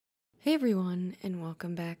Hey everyone, and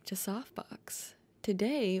welcome back to Softbox.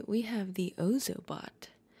 Today we have the Ozobot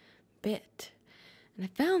Bit, and I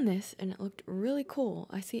found this and it looked really cool.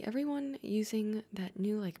 I see everyone using that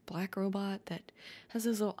new black robot that has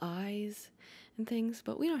those little eyes and things,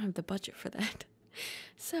 but we don't have the budget for that.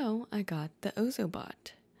 So I got the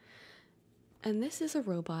Ozobot, and this is a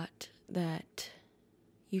robot that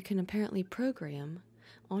you can apparently program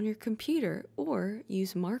on your computer or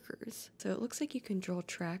use markers. So it looks like you can draw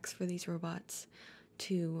tracks for these robots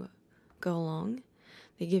to go along.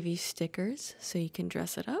 They give you stickers so you can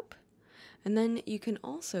dress it up. And then you can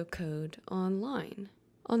also code online.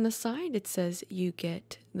 On the side it says you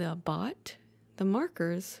get the bot, the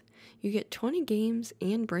markers, you get 20 games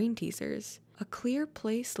and brain teasers, a clear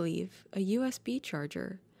play sleeve, a USB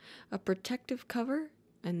charger, a protective cover,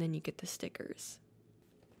 and then you get the stickers.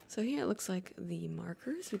 So here it looks like the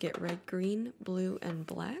markers. We get red, green, blue, and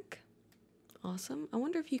black. Awesome. I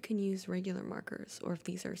wonder if you can use regular markers or if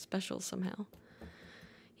these are special somehow.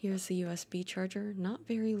 Here's the USB charger. Not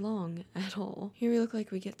very long at all. Here we look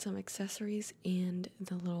like we get some accessories and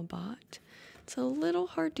the little bot. It's a little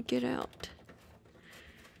hard to get out.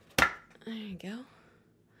 There you go.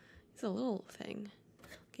 It's a little thing.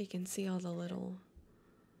 You can see all the little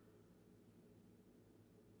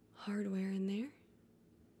hardware in there.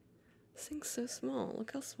 This thing's so small.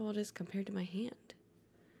 Look how small it is compared to my hand.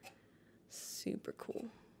 Super cool.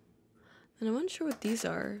 And I'm unsure what these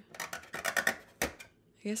are. I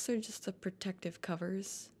guess they're just the protective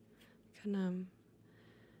covers. Kind of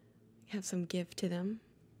have some give to them.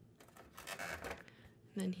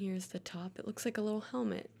 And then here's the top. It looks like a little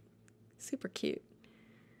helmet. Super cute.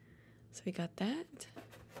 So we got that.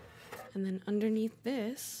 And then underneath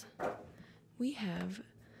this, we have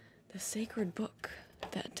the sacred book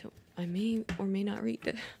that I may or may not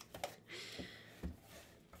read.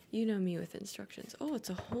 You know me with instructions. Oh, it's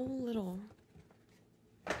a whole little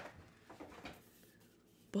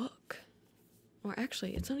book. Or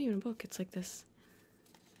actually, it's not even a book. It's like this.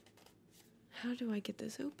 How do I get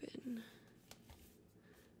this open?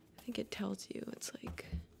 I think it tells you. It's like,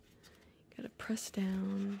 gotta press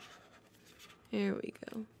down. There we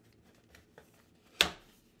go.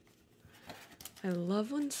 I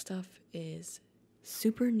love when stuff is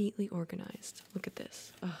super neatly organized. Look at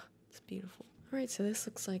this. Oh, it's beautiful. All right, so this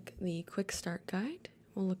looks like the quick start guide.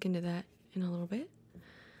 We'll look into that in a little bit.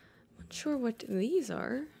 I'm not sure what these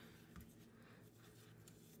are.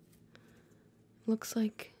 Looks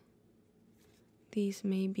like these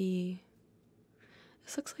may be,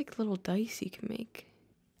 this looks like little dice you can make.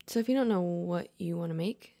 So if you don't know what you want to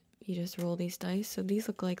make, you just roll these dice. So these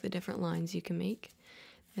look like the different lines you can make.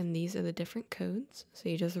 And these are the different codes. So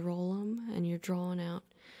you just roll them and you're drawing out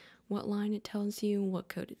what line it tells you, what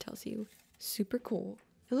code it tells you. Super cool.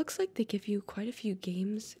 It looks like they give you quite a few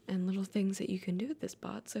games and little things that you can do with this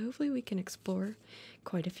bot. So hopefully we can explore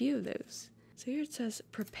quite a few of those. So here it says,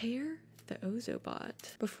 prepare the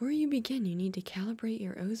Ozobot. Before you begin, you need to calibrate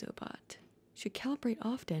your Ozobot. You should calibrate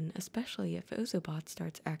often, especially if Ozobot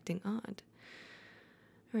starts acting odd.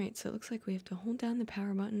 Alright, so it looks like we have to hold down the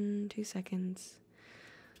power button 2 seconds.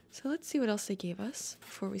 So let's see what else they gave us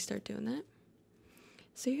before we start doing that.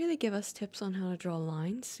 So here they give us tips on how to draw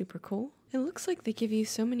lines. Super cool. It looks like they give you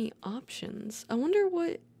so many options. I wonder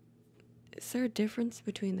is there a difference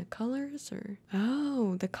between the colors or?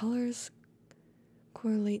 Oh, the colors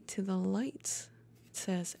correlate to the lights. It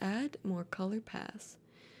says add more color paths.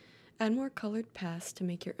 Add more colored paths to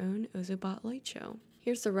make your own Ozobot light show.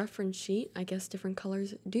 Here's the reference sheet. I guess different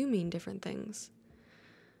colors do mean different things.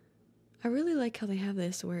 I really like how they have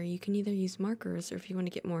this where you can either use markers or if you want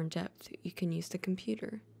to get more in depth, you can use the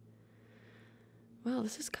computer. Wow,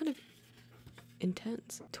 this is kind of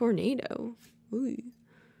intense. Tornado. Ooh.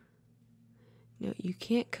 No, you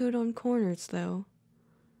can't code on corners though.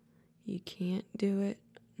 You can't do it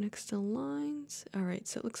next to lines. Alright,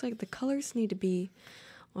 so it looks like the colors need to be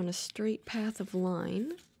on a straight path of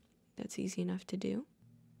line. That's easy enough to do.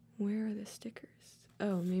 Where are the stickers?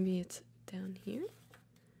 Oh, maybe it's down here?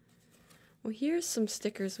 Well, here's some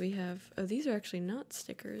stickers we have. Oh, these are actually not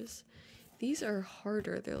stickers. These are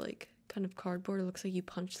harder. They're like kind of cardboard. It looks like you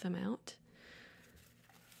punch them out.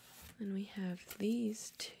 And we have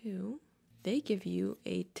these two. They give you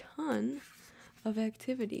a ton of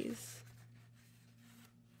activities.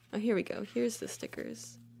 Oh, here we go. Here's the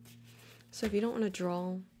stickers. So if you don't want to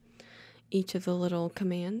draw each of the little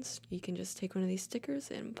commands, you can just take one of these stickers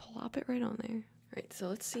and plop it right on there. All right, so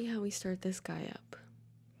let's see how we start this guy up.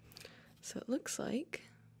 So it looks like,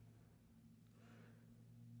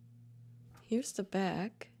 here's the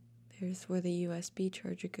back. There's where the USB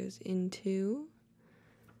charger goes into.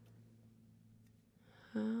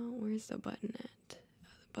 Where's Where's the button at? The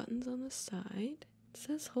button's on the side. It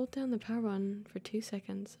says hold down the power button for 2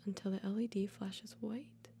 seconds until the LED flashes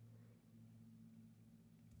white.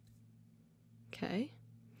 Okay.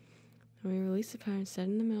 And we release the power and set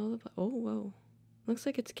it in the middle of the oh, whoa. Looks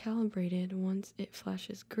like it's calibrated once it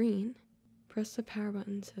flashes green. Press the power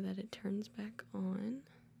button so that it turns back on.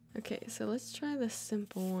 Okay, so let's try the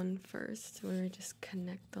simple one first, where we just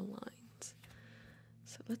connect the lines.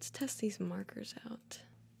 So let's test these markers out.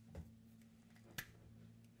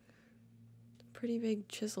 Pretty big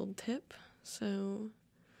chiseled tip, so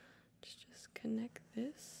just connect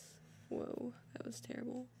this. Whoa, that was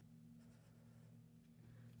terrible.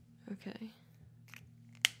 Okay.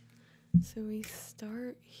 So we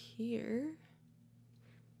start here.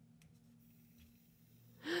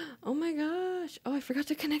 Oh my gosh! Oh, I forgot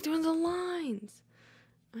to connect one of the lines!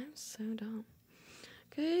 I'm so dumb.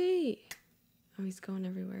 Okay! Oh, he's going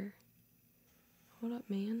everywhere. Hold up,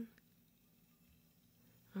 man.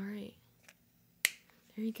 Alright.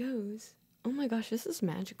 There he goes. Oh my gosh, this is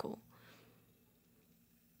magical.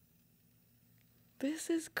 This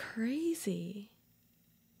is crazy.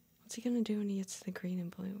 What's he gonna do when he gets to the green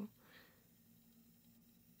and blue?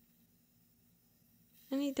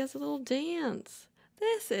 And he does a little dance.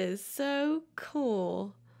 This is so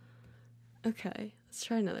cool. Okay, let's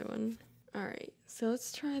try another one. Alright, so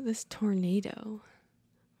let's try this tornado.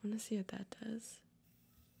 I want to see what that does.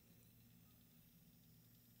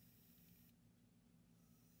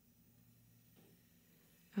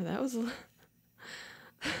 Oh, that was...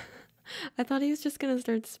 I thought he was just going to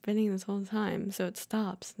start spinning this whole time. So it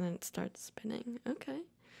stops and then it starts spinning. Okay.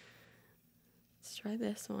 Let's try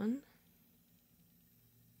this one.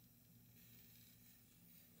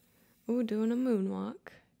 Ooh, doing a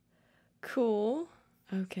moonwalk. Cool.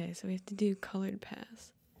 Okay, so we have to do colored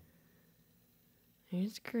paths.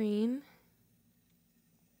 Here's green.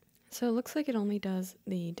 So it looks like it only does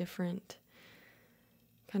the different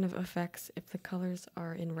kind of effects if the colors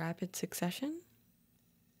are in rapid succession.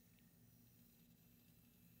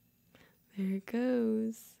 There it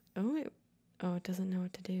goes. Oh, it doesn't know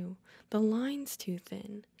what to do. The line's too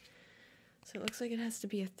thin. So it looks like it has to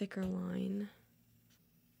be a thicker line.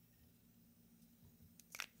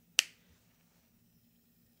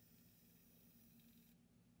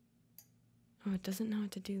 Oh, it doesn't know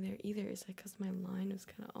what to do there either. Is that because my line was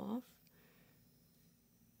kind of off?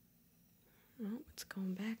 Oh, it's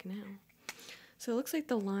going back now. So it looks like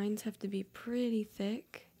the lines have to be pretty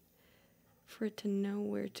thick for it to know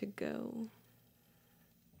where to go.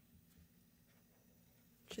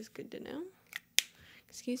 Which is good to know.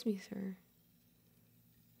 Excuse me, sir.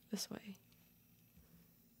 This way.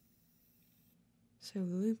 So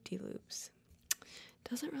loop-de-loops.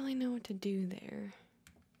 Doesn't really know what to do there.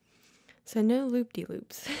 So no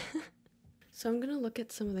loop-de-loops. So I'm going to look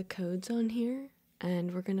at some of the codes on here,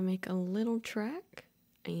 and we're going to make a little track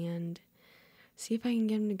and see if I can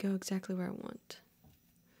get them to go exactly where I want.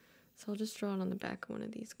 So I'll just draw it on the back of one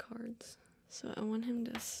of these cards. So I want him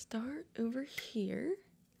to start over here.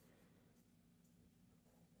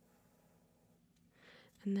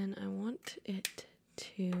 And then I want it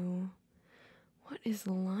to... What is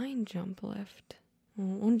line jump left?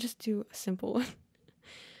 Well, we'll just do a simple one.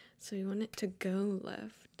 So we want it to go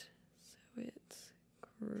left. So it's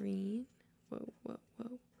green. Whoa, whoa,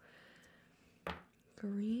 whoa.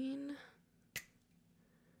 Green.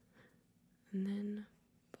 And then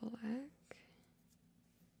black.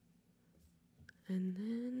 And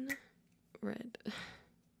then red.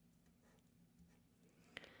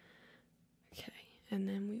 Okay, and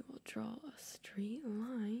then we will draw a straight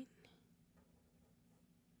line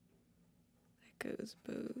that goes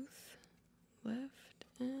both left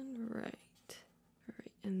and right. All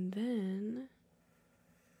right, and then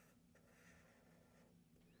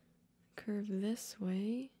curve this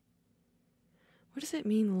way. What does it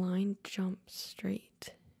mean, line jump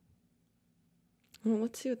straight? Well,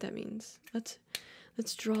 let's see what that means. Let's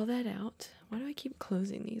draw that out. Why do I keep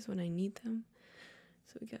closing these when I need them?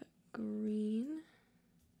 So we got green.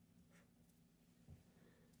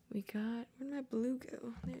 We got, where'd my blue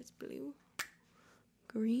go? There's blue.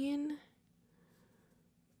 Green,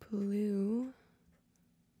 blue,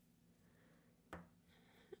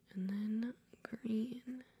 and then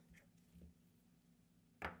green.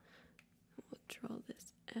 We'll draw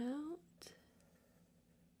this out.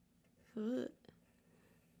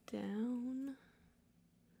 Down.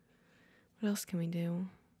 What else can we do?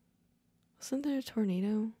 Wasn't there a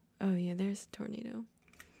tornado? Oh yeah, there's a tornado.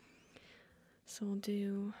 So we'll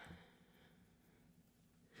do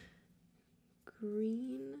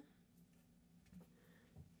green.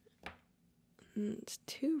 And it's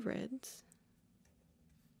two reds.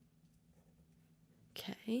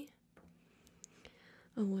 Okay.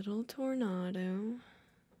 A little tornado.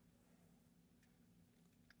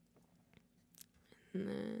 And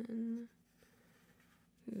then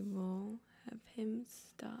we will have him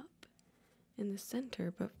stop in the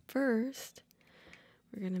center. But first,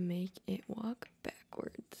 we're going to make it walk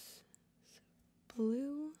backwards. So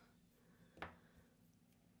blue,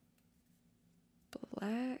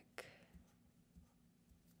 black,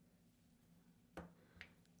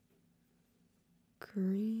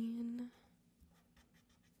 green,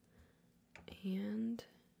 and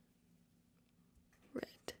red.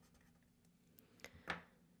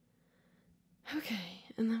 Okay,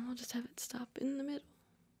 and then we'll just have it stop in the middle.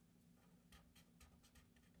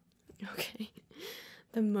 Okay,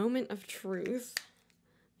 the moment of truth.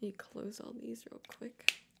 Let me close all these real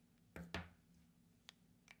quick.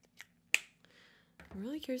 I'm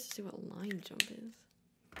really curious to see what line jump is.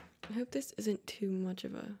 I hope this isn't too much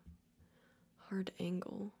of a hard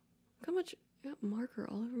angle. Look how much, I got marker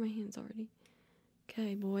all over my hands already.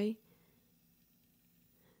 Okay, boy.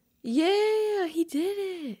 Yeah, he did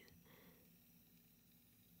it.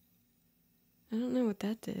 I don't know what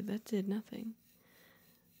that did. That did nothing.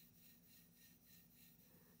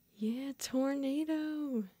 Yeah,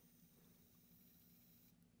 tornado.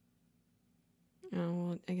 Oh,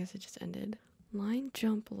 well, I guess it just ended. Line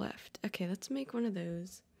jump left. Okay, let's make one of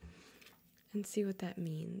those and see what that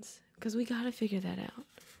means, because we gotta figure that out.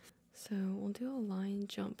 So we'll do a line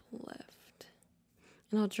jump left.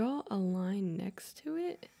 And I'll draw a line next to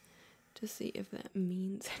it to see if that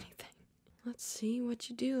means anything. Let's see what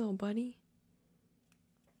you do, little buddy.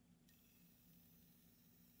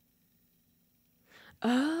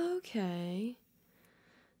 Okay.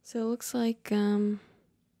 So it looks like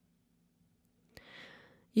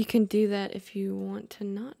you can do that if you want to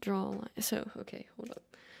not draw a line. So, okay, hold up.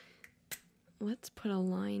 Let's put a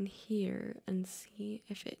line here and see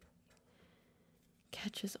if it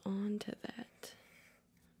catches on to that.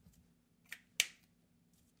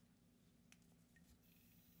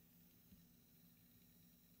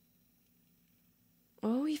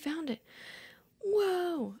 Oh, we found it.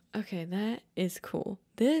 Whoa. Okay, that is cool.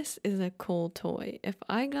 This is a cool toy. If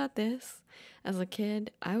I got this as a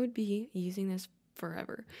kid, I would be using this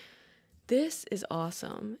forever. This is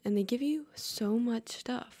awesome. And they give you so much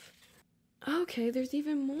stuff. Okay, there's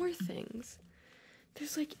even more things.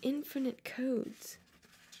 There's like infinite codes.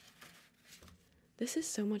 This is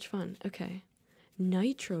so much fun. Okay.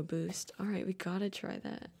 Nitro boost. Alright, we gotta try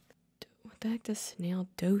that. What the heck does snail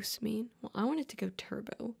dose mean? Well, I want it to go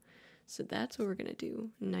turbo. So that's what we're gonna do.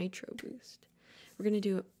 Nitro boost. We're gonna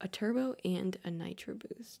do a turbo and a nitro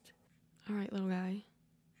boost. Alright, little guy.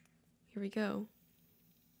 Here we go.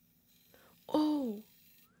 Oh!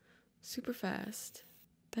 Super fast.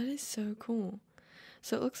 That is so cool.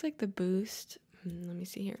 So it looks like the boost, let me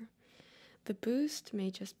see here. The boost may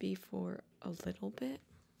just be for a little bit,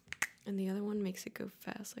 and the other one makes it go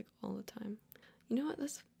fast like all the time. You know what?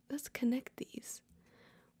 Let's connect these.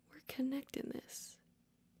 We're connecting this.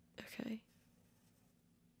 Okay.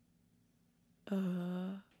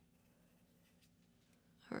 All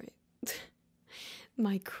right.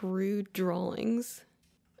 My crude drawings,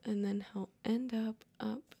 and then he'll end up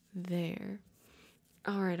there.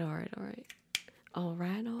 All right.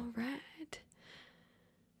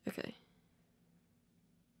 Okay.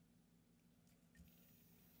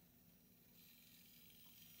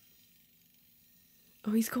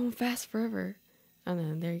 Oh, he's going fast forever. Oh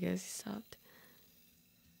no, there he goes. He stopped.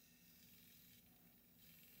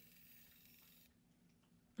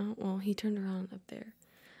 Oh, well, he turned around up there.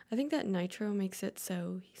 I think that nitro makes it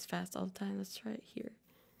so he's fast all the time. Let's try it here.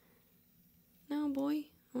 No, boy.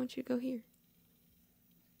 I want you to go here.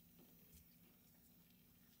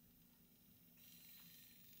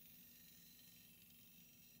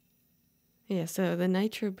 Yeah, so the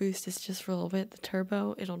nitro boost is just for a little bit. The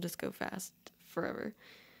turbo, it'll just go fast forever.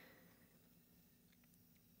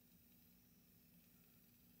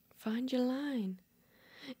 Find your line.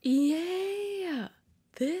 Yeah!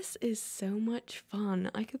 This is so much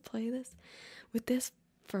fun. I could play this with this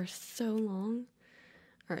for so long.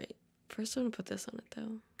 Alright, first I'm gonna put this on it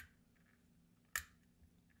though.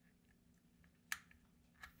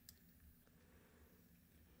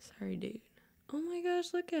 Sorry, dude. Oh my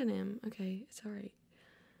gosh, look at him. Okay, it's alright.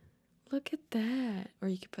 Look at that. Or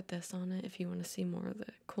you could put this on it if you want to see more of the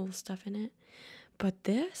cool stuff in it. But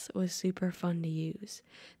this was super fun to use.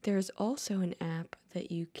 There's also an app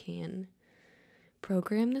that you can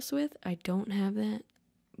program this with. I don't have that.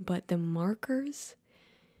 But the markers,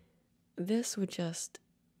 this would just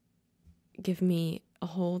give me a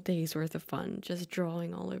whole day's worth of fun just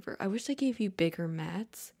drawing all over. I wish they gave you bigger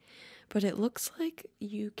mats, but it looks like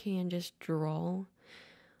you can just draw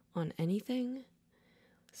on anything.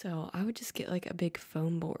 So I would just get like a big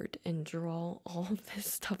foam board and draw all of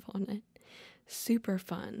this stuff on it. Super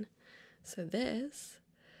fun. So this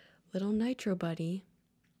little Nitro Buddy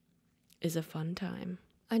is a fun time.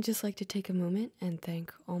 I'd just like to take a moment and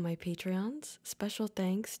thank all my Patreons. Special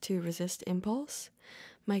thanks to Resist Impulse,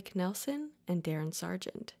 Mike Nelson, and Darren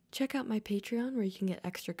Sargent. Check out my Patreon where you can get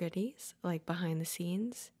extra goodies like behind the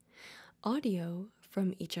scenes, audio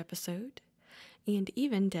from each episode, and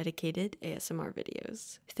even dedicated ASMR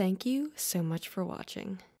videos. Thank you so much for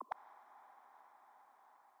watching.